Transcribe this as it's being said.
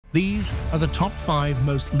These are the top 5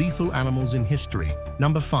 most lethal animals in history.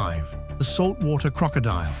 Number 5. The saltwater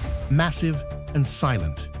crocodile. Massive and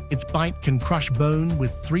silent. Its bite can crush bone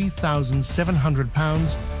with 3,700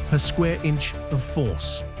 pounds per square inch of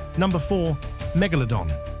force. Number 4.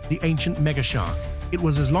 Megalodon. The ancient megashark. It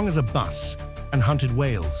was as long as a bus and hunted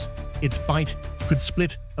whales. Its bite could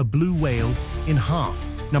split a blue whale in half.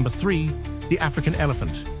 Number 3. The African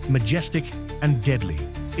elephant. Majestic and deadly.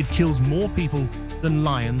 It kills more people than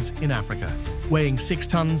lions in Africa. Weighing 6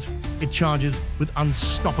 tons, it charges with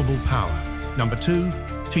unstoppable power. Number 2.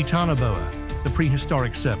 Titanoboa, the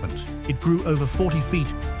prehistoric serpent. It grew over 40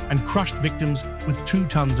 feet and crushed victims with 2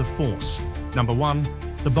 tons of force. Number 1.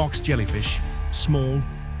 The box jellyfish. Small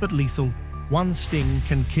but lethal. One sting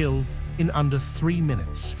can kill in under 3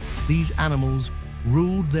 minutes. These animals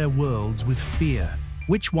ruled their worlds with fear.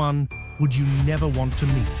 Which one would you never want to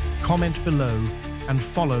meet? Comment below and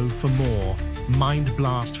follow for more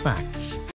Mindblast facts.